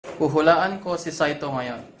Huhulaan ko si Saito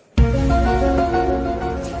ngayon.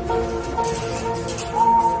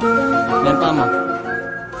 Yan pa mo.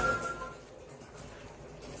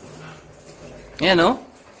 Ayan o.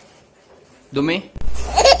 Dumi.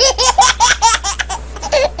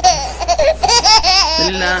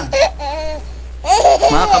 Dali na.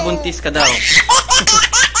 Makakabuntis ka daw.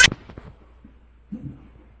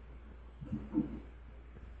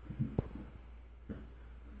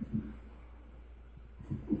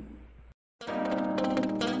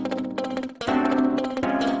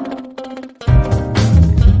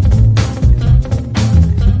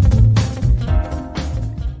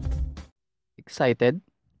 Excited?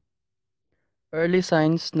 Early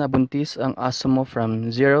signs na buntis ang aso mo from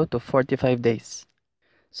 0 to 45 days.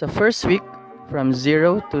 Sa first week, from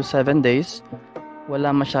 0 to 7 days, wala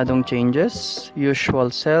masyadong changes, usual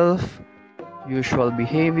self, usual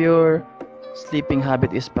behavior, sleeping habit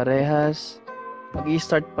is parehas.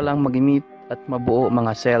 Mag-i-start pa lang mag-meet at mabuo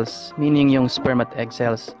mga cells, meaning yung sperm at egg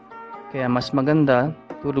cells. Kaya mas maganda,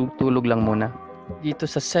 tulog-tulog lang muna. Dito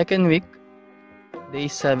sa second week, day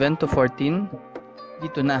 7 to 14,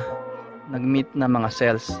 dito na, nag-meet na mga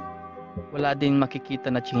cells. Wala din makikita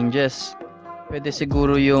na changes. Pwede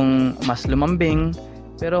siguro yung mas lumambing,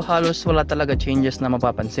 pero halos wala talaga changes na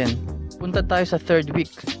mapapansin. Punta tayo sa third week,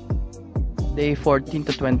 day 14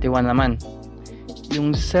 to 21 naman.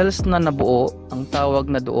 Yung cells na nabuo, ang tawag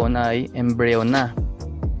na doon ay embryo na.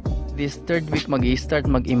 This third week mag-i-start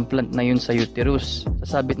mag-implant na yun sa uterus.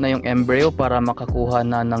 Sasabit na yung embryo para makakuha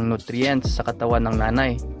na ng nutrients sa katawan ng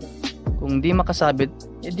nanay. Kung di makasabit,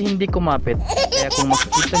 edi hindi kumapit. Kaya kung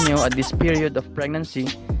makikita nyo at this period of pregnancy,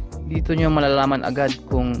 dito nyo malalaman agad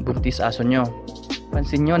kung buntis aso nyo.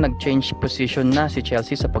 Pansin nyo, nag-change position na si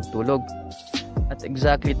Chelsea sa pagtulog. At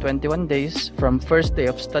exactly 21 days from first day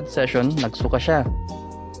of stud session, nagsuka siya.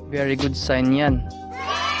 Very good sign yan.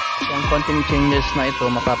 Kung konting changes na ito,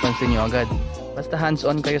 mapapansin nyo agad. Basta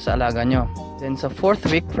hands-on kayo sa alaga nyo. Then sa fourth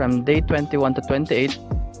week, from day 21 to 28,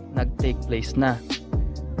 nag-take place na.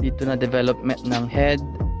 Dito na development ng head,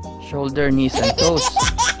 shoulder, knees, and toes.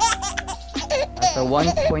 At sa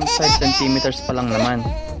 1.5 centimeters pa lang naman.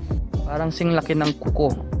 Parang singlaki ng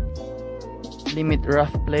kuko. Limit rough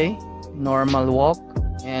play, normal walk,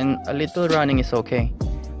 and a little running is okay.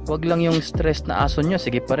 Huwag lang yung stress na aso nyo,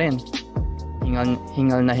 sige pa rin.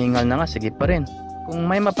 Hingal na nga, sige pa rin. Kung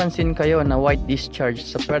may mapansin kayo na white discharge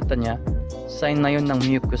sa puwerta niya, sign na yun ng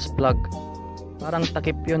mucus plug. Parang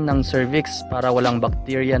takip yun ng cervix para walang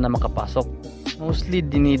bakterya na makapasok. Mostly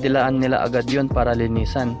dinidilaan nila agad yun para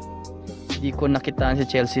linisan. Di ko nakitaan si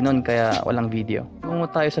Chelsea nun kaya walang video. Tungo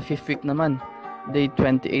tayo sa 5th week naman, day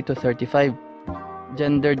 28 to 35.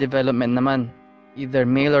 Gender development naman, either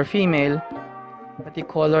male or female, pati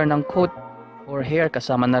color ng coat or hair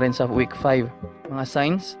kasama na rin sa week 5. Mga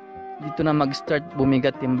signs, dito na mag-start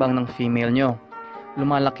bumigat timbang ng female nyo.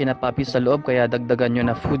 Lumalaki na puppy sa loob kaya dagdagan nyo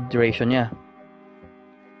na food duration niya.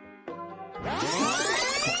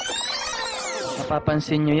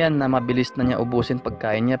 Mapapansin nyo yan na mabilis na niya ubusin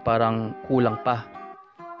pagkain niya, parang kulang pa.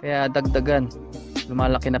 Kaya dagdagan.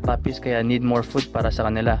 Lumalaki na puppies kaya need more food para sa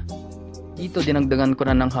kanila. Dito dinagdagan ko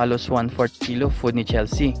na ng halos 1/4 kilo food ni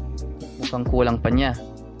Chelsea. Mukhang kulang pa niya.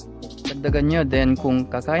 Dagdagan nyo, then kung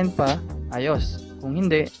kakain pa, ayos. Kung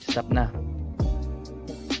hindi, stop na.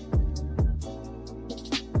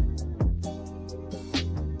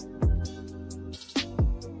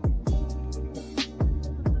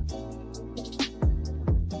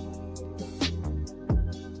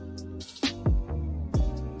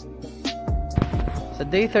 Sa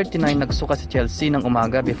day 39, nagsuka si Chelsea ng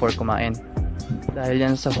umaga before kumain. Dahil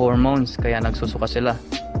yan sa hormones, kaya nagsusuka sila.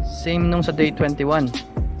 Same nung sa day 21.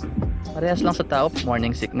 Parehas lang sa tao,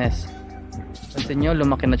 morning sickness. Pansin nyo,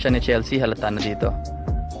 lumaki na siya ni Chelsea, halata na dito.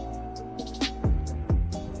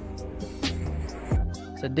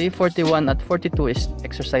 Sa day 41 at 42 is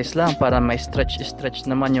exercise lang para may stretch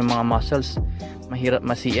naman yung mga muscles. Mahirap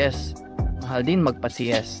ma-CS. Mahal din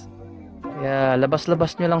magpa-CS. Kaya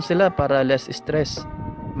labas-labas nyo lang sila para less stress.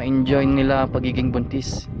 Ma-enjoy nila pagiging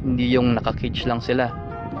buntis, hindi yung nakakage lang sila.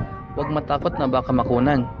 Huwag matakot na baka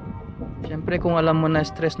makunan. Siyempre kung alam mo na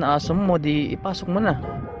stress na aso mo, di ipasok mo na.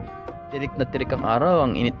 Tirik na tirik ang araw,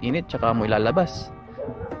 ang init-init, tsaka mo ilalabas.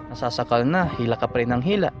 Nasasakal na, hila ka pa rin ng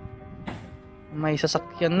hila. May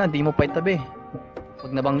sasakyan na, di mo pa itabi.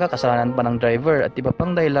 Pag nabangga, kasalanan pa ng driver at iba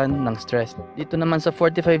pang dahilan ng stress. Dito naman sa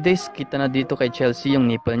 45 days, kita na dito kay Chelsea yung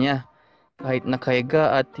nipple niya. Kahit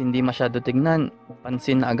nakahiga at hindi masyado tignan,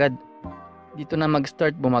 pansin na agad. Dito na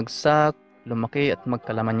mag-start bumagsak, lumaki at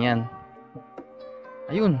magkalaman yan.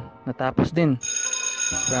 Ayun, natapos din.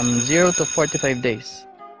 From 0 to 45 days.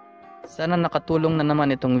 Sana nakatulong na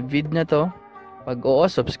naman itong vid na to. Pag oo,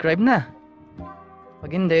 subscribe na.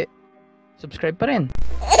 Pag hindi, subscribe pa rin.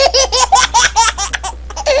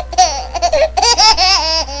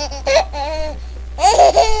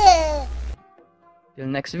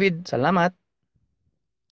 Till next vid, salamat!